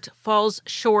report falls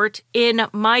short, in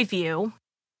my view,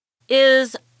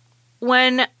 is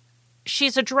when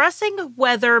she's addressing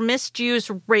whether Miss Ju's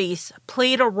race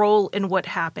played a role in what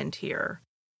happened here.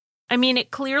 I mean, it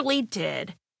clearly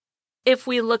did. If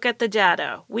we look at the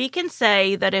data, we can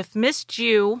say that if Miss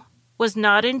Ju was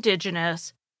not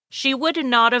Indigenous, she would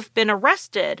not have been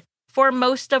arrested for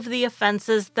most of the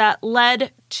offenses that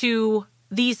led to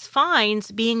these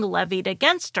fines being levied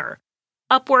against her,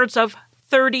 upwards of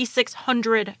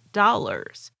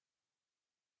 $3,600.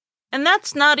 And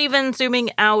that's not even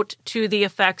zooming out to the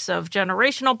effects of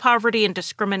generational poverty and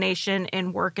discrimination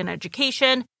in work and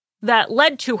education that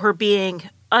led to her being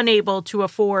unable to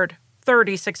afford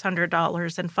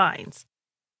 $3,600 in fines.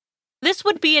 This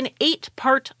would be an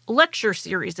 8-part lecture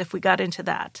series if we got into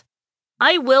that.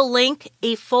 I will link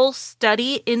a full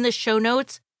study in the show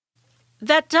notes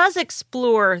that does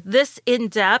explore this in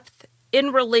depth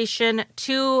in relation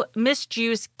to Miss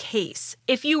Ju's case.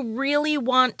 If you really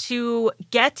want to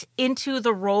get into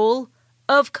the role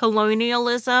of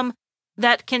colonialism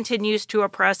that continues to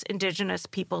oppress Indigenous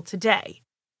people today.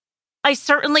 I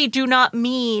certainly do not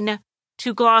mean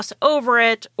to gloss over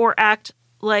it or act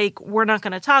like we're not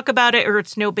going to talk about it or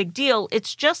it's no big deal.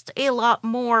 It's just a lot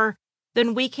more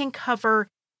than we can cover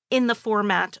in the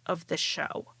format of this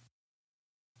show.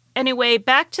 Anyway,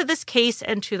 back to this case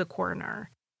and to the coroner.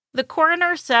 The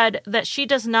coroner said that she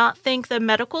does not think the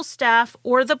medical staff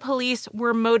or the police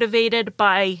were motivated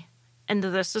by, and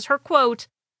this is her quote,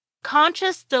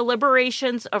 conscious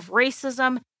deliberations of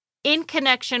racism in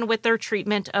connection with their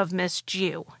treatment of Miss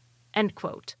Ju, end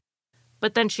quote.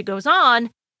 But then she goes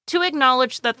on to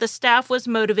acknowledge that the staff was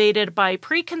motivated by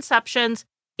preconceptions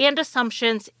and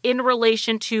assumptions in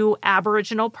relation to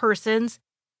Aboriginal persons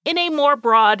in a more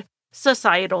broad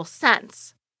societal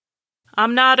sense.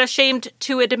 I'm not ashamed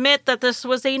to admit that this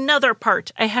was another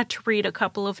part I had to read a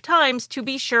couple of times to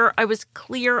be sure I was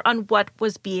clear on what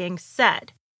was being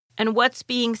said. And what's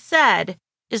being said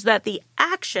is that the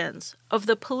actions of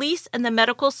the police and the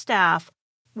medical staff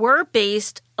were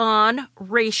based on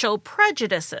racial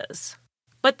prejudices,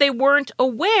 but they weren't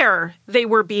aware they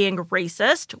were being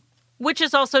racist, which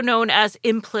is also known as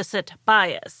implicit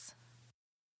bias.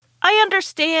 I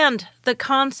understand the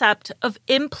concept of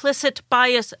implicit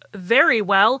bias very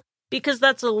well because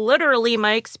that's literally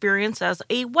my experience as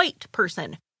a white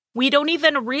person. We don't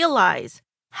even realize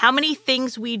how many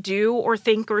things we do or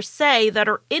think or say that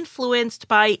are influenced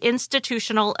by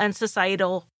institutional and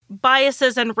societal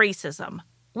biases and racism.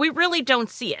 We really don't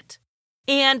see it.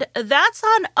 And that's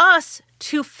on us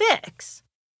to fix.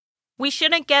 We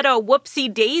shouldn't get a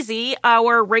whoopsie-daisy,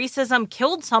 our racism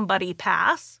killed somebody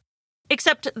pass.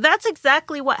 Except that's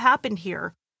exactly what happened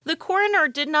here. The coroner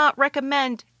did not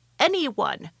recommend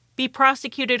anyone be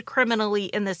prosecuted criminally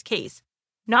in this case.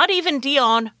 Not even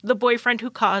Dion, the boyfriend who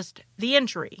caused the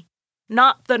injury.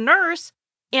 Not the nurse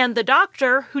and the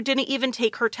doctor who didn't even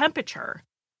take her temperature.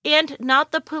 And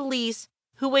not the police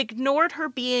who ignored her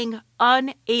being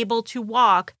unable to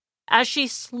walk as she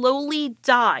slowly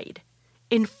died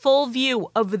in full view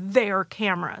of their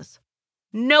cameras.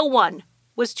 No one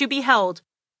was to be held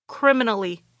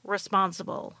criminally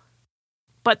responsible.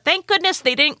 But thank goodness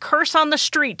they didn't curse on the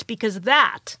street, because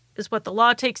that is what the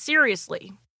law takes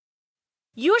seriously.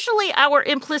 Usually our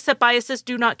implicit biases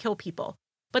do not kill people,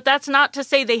 but that's not to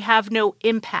say they have no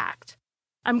impact.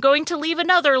 I'm going to leave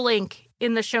another link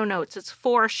in the show notes. It's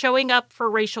for Showing Up for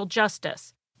Racial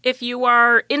Justice. If you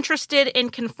are interested in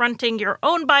confronting your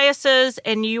own biases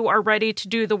and you are ready to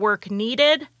do the work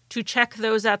needed to check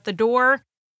those at the door,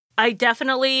 I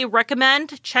definitely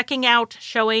recommend checking out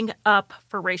Showing Up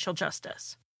for Racial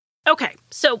Justice. Okay,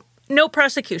 so no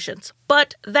prosecutions,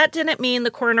 but that didn't mean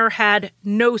the coroner had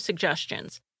no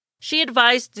suggestions. She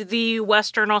advised the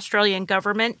Western Australian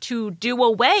government to do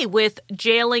away with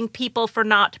jailing people for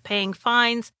not paying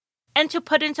fines and to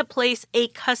put into place a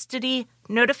custody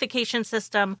notification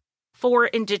system for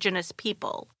Indigenous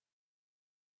people.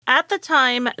 At the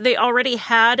time, they already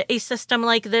had a system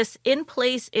like this in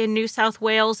place in New South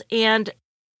Wales and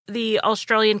the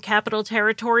Australian Capital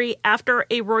Territory after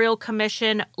a royal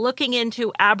commission looking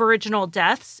into Aboriginal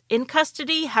deaths in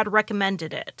custody had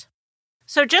recommended it.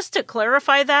 So just to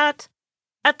clarify that,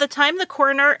 at the time the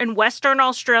coroner in Western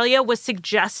Australia was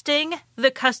suggesting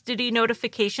the custody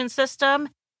notification system,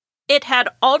 it had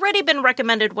already been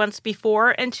recommended once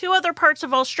before, and 2 other parts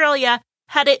of Australia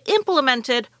had it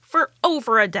implemented for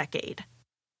over a decade.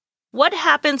 What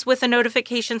happens with a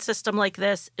notification system like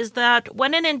this is that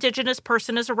when an Indigenous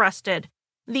person is arrested,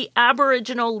 the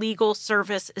Aboriginal Legal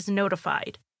Service is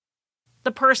notified.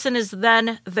 The person is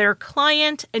then their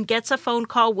client and gets a phone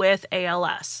call with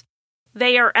ALS.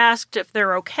 They are asked if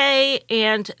they're okay,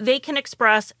 and they can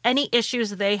express any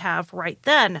issues they have right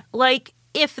then, like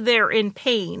if they're in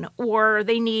pain or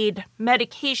they need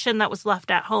medication that was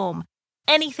left at home,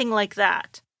 anything like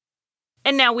that.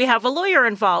 And now we have a lawyer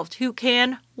involved who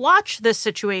can watch this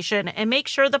situation and make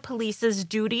sure the police's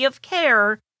duty of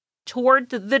care toward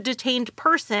the detained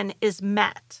person is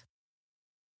met.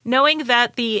 Knowing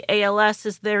that the ALS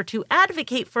is there to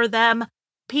advocate for them,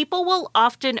 people will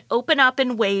often open up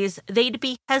in ways they'd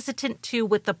be hesitant to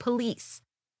with the police,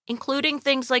 including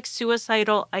things like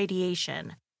suicidal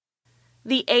ideation.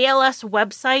 The ALS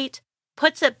website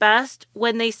puts it best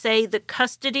when they say the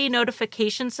custody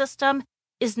notification system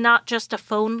is not just a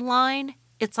phone line,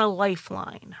 it's a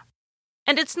lifeline.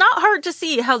 And it's not hard to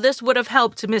see how this would have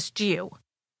helped Miss Jiu.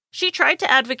 She tried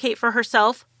to advocate for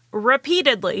herself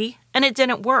repeatedly, and it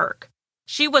didn't work.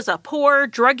 She was a poor,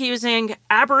 drug-using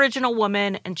Aboriginal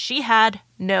woman, and she had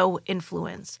no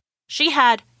influence. She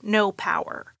had no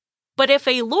power. But if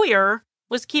a lawyer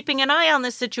was keeping an eye on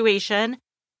this situation,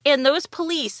 and those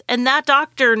police and that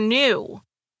doctor knew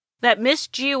that Miss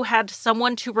Jiu had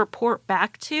someone to report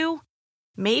back to,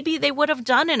 maybe they would have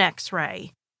done an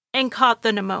X-ray and caught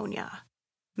the pneumonia.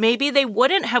 Maybe they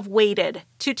wouldn't have waited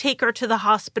to take her to the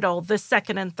hospital the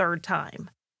 2nd and 3rd time.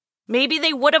 Maybe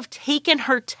they would have taken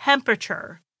her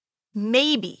temperature.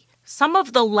 Maybe some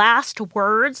of the last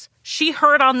words she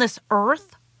heard on this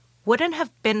earth wouldn't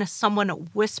have been someone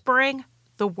whispering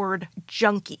the word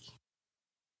junkie.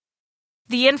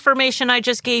 The information I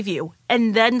just gave you,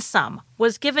 and then some,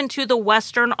 was given to the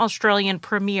Western Australian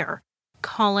Premier,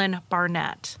 Colin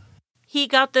Barnett. He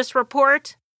got this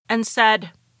report and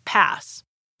said, pass.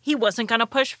 He wasn't going to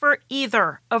push for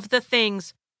either of the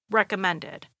things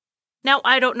recommended. Now,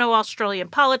 I don't know Australian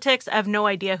politics. I have no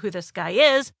idea who this guy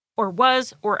is, or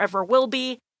was, or ever will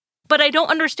be. But I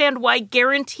don't understand why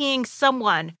guaranteeing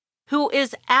someone who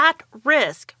is at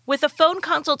risk with a phone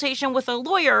consultation with a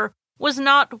lawyer was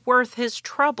not worth his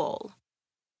trouble.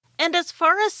 And as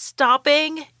far as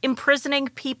stopping imprisoning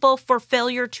people for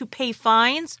failure to pay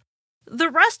fines, the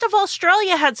rest of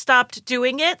Australia had stopped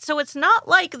doing it, so it's not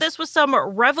like this was some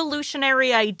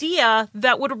revolutionary idea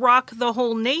that would rock the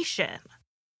whole nation.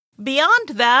 Beyond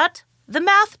that, the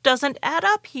math doesn't add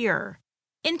up here.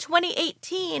 In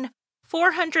 2018,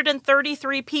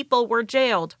 433 people were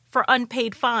jailed for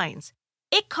unpaid fines.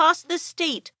 It cost the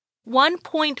state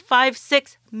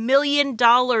 $1.56 million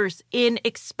in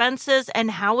expenses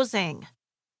and housing.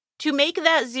 To make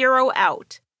that zero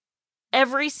out,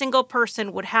 every single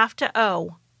person would have to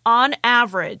owe, on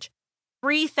average,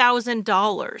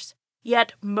 $3,000,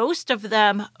 yet most of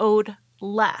them owed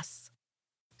less.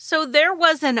 So there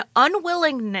was an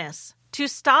unwillingness to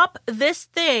stop this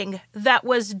thing that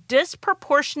was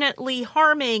disproportionately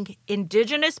harming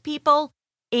Indigenous people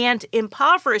and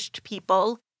impoverished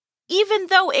people, even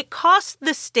though it cost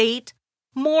the state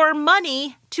more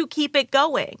money to keep it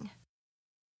going.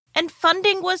 And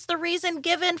funding was the reason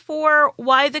given for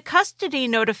why the custody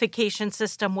notification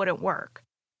system wouldn't work.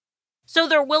 So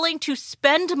they're willing to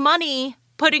spend money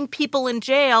putting people in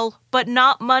jail, but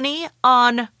not money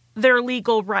on their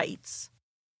legal rights.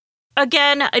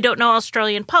 Again, I don't know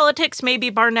Australian politics. Maybe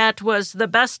Barnett was the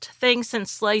best thing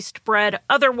since sliced bread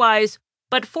otherwise,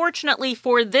 but fortunately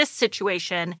for this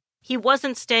situation, he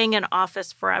wasn't staying in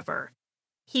office forever.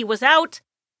 He was out,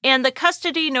 and the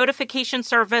custody notification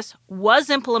service was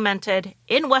implemented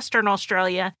in Western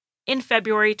Australia in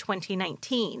February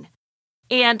 2019.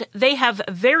 And they have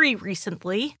very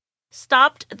recently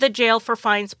stopped the jail for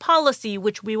fines policy,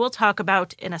 which we will talk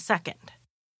about in a second.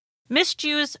 Miss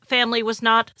Jew's family was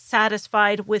not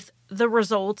satisfied with the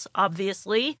results,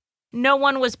 obviously. No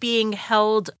one was being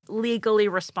held legally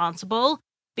responsible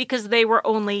because they were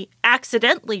only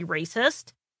accidentally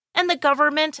racist, and the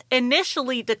government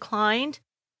initially declined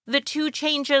the 2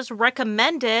 changes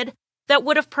recommended that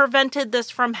would have prevented this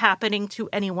from happening to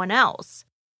anyone else.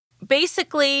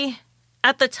 Basically,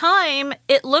 at the time,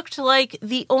 it looked like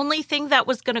the only thing that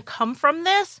was going to come from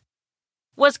this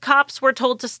was cops were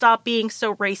told to stop being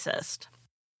so racist.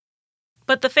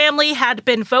 But the family had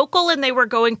been vocal and they were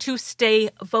going to stay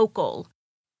vocal.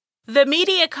 The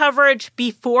media coverage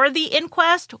before the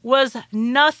inquest was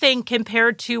nothing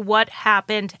compared to what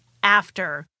happened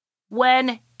after,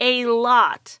 when a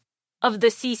lot of the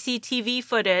CCTV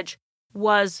footage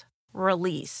was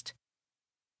released.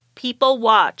 People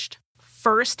watched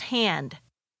firsthand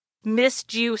Miss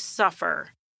Jew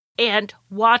suffer and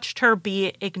watched her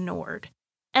be ignored.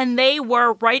 And they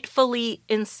were rightfully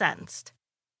incensed.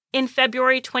 In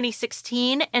February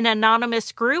 2016, an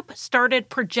anonymous group started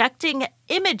projecting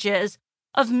images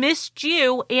of Miss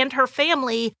Jew and her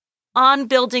family on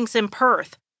buildings in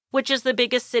Perth, which is the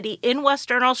biggest city in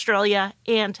Western Australia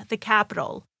and the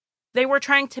capital. They were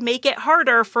trying to make it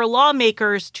harder for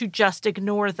lawmakers to just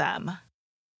ignore them.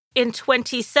 In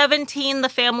 2017, the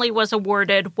family was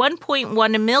awarded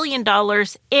 $1.1 million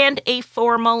and a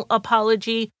formal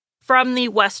apology from the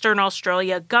Western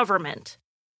Australia government.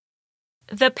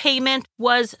 The payment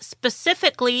was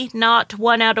specifically not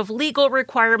one out of legal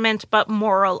requirement, but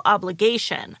moral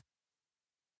obligation.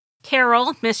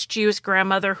 Carol, Miss Jew's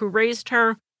grandmother who raised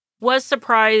her, was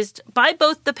surprised by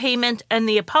both the payment and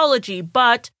the apology,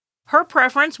 but her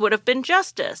preference would have been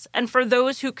justice, and for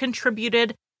those who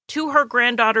contributed to her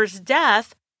granddaughter's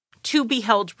death to be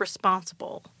held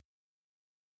responsible.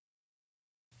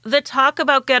 The talk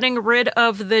about getting rid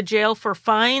of the jail for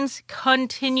fines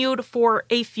continued for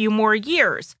a few more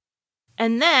years.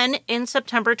 And then, in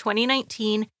September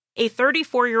 2019, a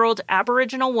 34-year-old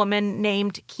Aboriginal woman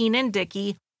named Keenan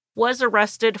Dickey was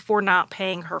arrested for not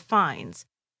paying her fines.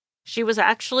 She was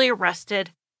actually arrested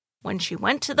when she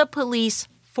went to the police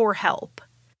for help.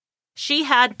 She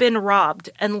had been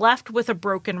robbed and left with a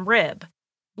broken rib.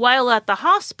 While at the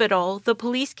hospital, the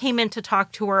police came in to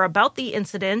talk to her about the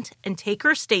incident and take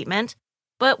her statement,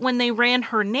 but when they ran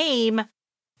her name,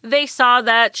 they saw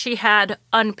that she had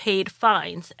unpaid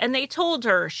fines, and they told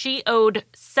her she owed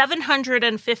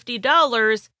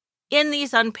 $750 in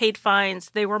these unpaid fines.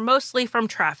 They were mostly from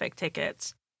traffic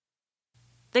tickets.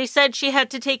 They said she had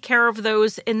to take care of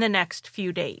those in the next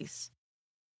few days.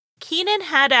 Keenan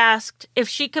had asked if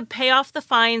she could pay off the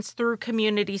fines through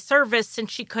community service since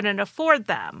she couldn't afford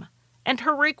them, and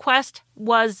her request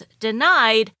was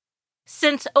denied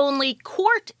since only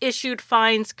court-issued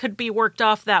fines could be worked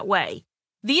off that way.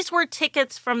 These were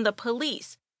tickets from the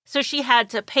police, so she had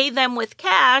to pay them with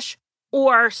cash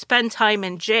or spend time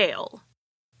in jail.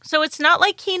 So it's not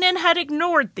like Keenan had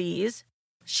ignored these.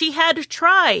 She had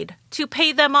tried to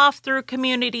pay them off through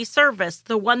community service,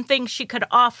 the one thing she could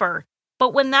offer.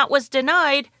 But when that was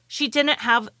denied, she didn't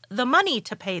have the money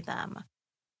to pay them.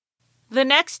 The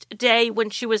next day, when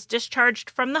she was discharged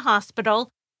from the hospital,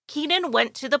 Keenan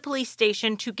went to the police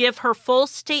station to give her full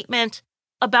statement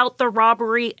about the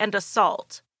robbery and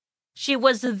assault. She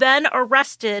was then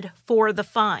arrested for the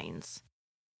fines.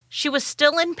 She was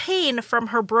still in pain from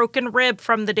her broken rib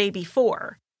from the day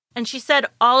before, and she said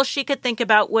all she could think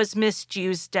about was Miss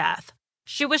Jew's death.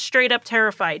 She was straight up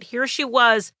terrified. Here she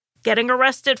was, getting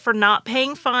arrested for not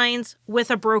paying fines with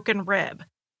a broken rib.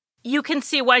 You can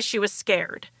see why she was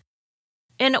scared.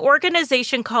 An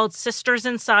organization called Sisters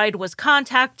Inside was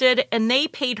contacted, and they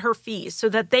paid her fees so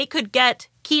that they could get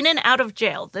Keenan out of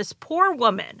jail, this poor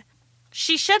woman.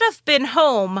 She should have been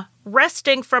home,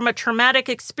 resting from a traumatic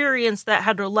experience that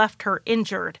had left her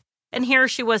injured, and here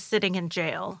she was sitting in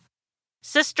jail.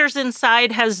 Sisters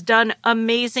Inside has done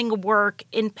amazing work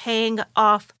in paying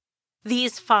off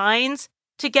these fines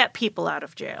to get people out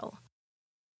of jail.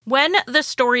 When the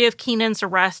story of Keenan's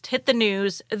arrest hit the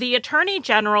news, the Attorney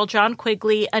General, John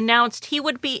Quigley, announced he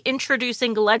would be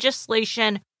introducing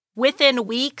legislation within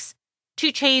weeks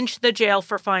to change the jail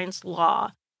for fines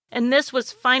law. And this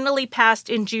was finally passed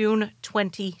in June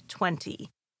 2020.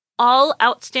 All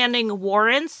outstanding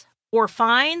warrants or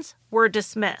fines were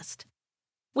dismissed.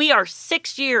 We are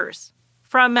 6 years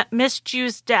from Miss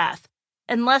Jew's death,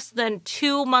 and less than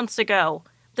 2 months ago,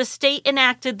 the state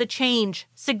enacted the change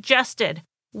suggested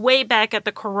way back at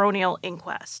the coronial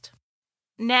inquest.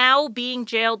 Now, being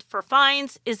jailed for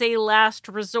fines is a last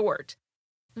resort.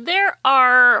 There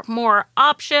are more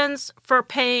options for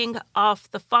paying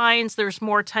off the fines, there's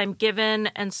more time given,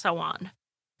 and so on.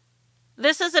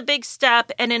 This is a big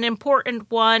step and an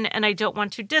important one, and I don't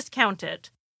want to discount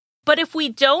it. But if we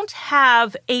don't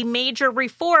have a major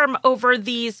reform over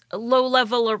these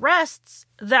low-level arrests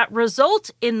that result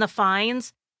in the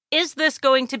fines, is this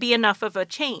going to be enough of a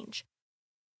change?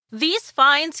 These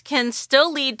fines can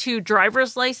still lead to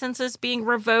driver's licenses being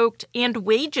revoked and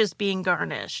wages being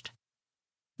garnished,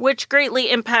 which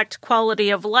greatly impact quality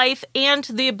of life and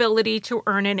the ability to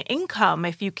earn an income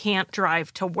if you can't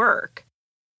drive to work.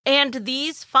 And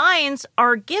these fines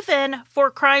are given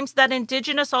for crimes that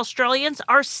Indigenous Australians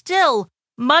are still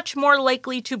much more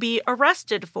likely to be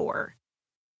arrested for.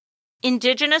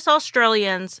 Indigenous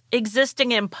Australians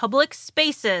existing in public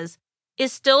spaces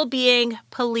is still being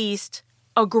policed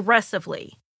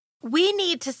aggressively. We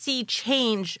need to see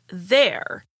change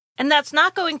there. And that's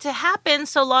not going to happen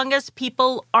so long as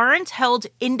people aren't held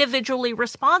individually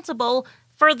responsible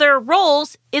for their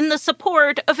roles in the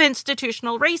support of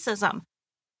institutional racism.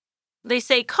 They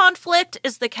say conflict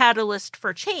is the catalyst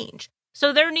for change.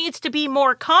 So there needs to be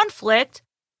more conflict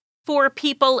for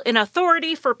people in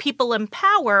authority, for people in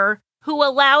power who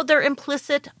allow their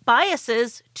implicit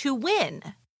biases to win.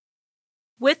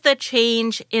 With the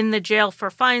change in the jail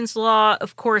for fines law,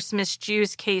 of course, Miss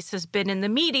Jew's case has been in the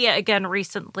media again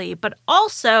recently, but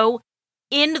also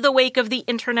in the wake of the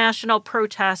international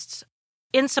protests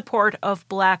in support of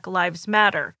Black Lives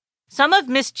Matter. Some of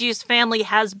Miss Jew's family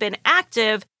has been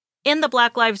active in the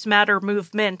Black Lives Matter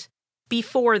movement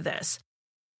before this.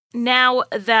 Now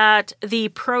that the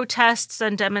protests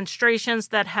and demonstrations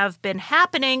that have been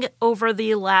happening over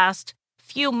the last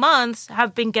few months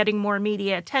have been getting more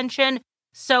media attention,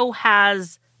 so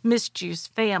has Miss Jew's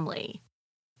family.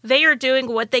 They are doing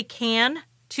what they can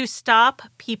to stop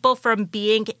people from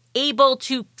being able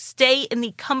to stay in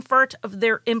the comfort of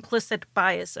their implicit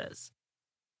biases.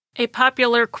 A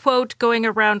popular quote going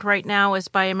around right now is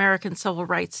by American civil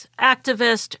rights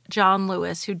activist John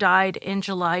Lewis, who died in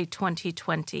July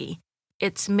 2020.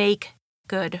 It's make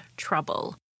good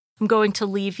trouble. I'm going to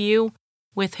leave you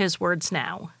with his words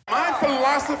now. My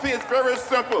philosophy is very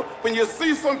simple. When you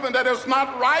see something that is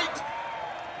not right,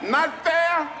 not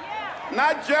fair,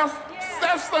 not just,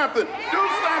 say something, do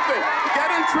something, get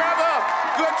in trouble,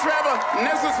 good trouble,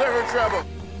 necessary trouble.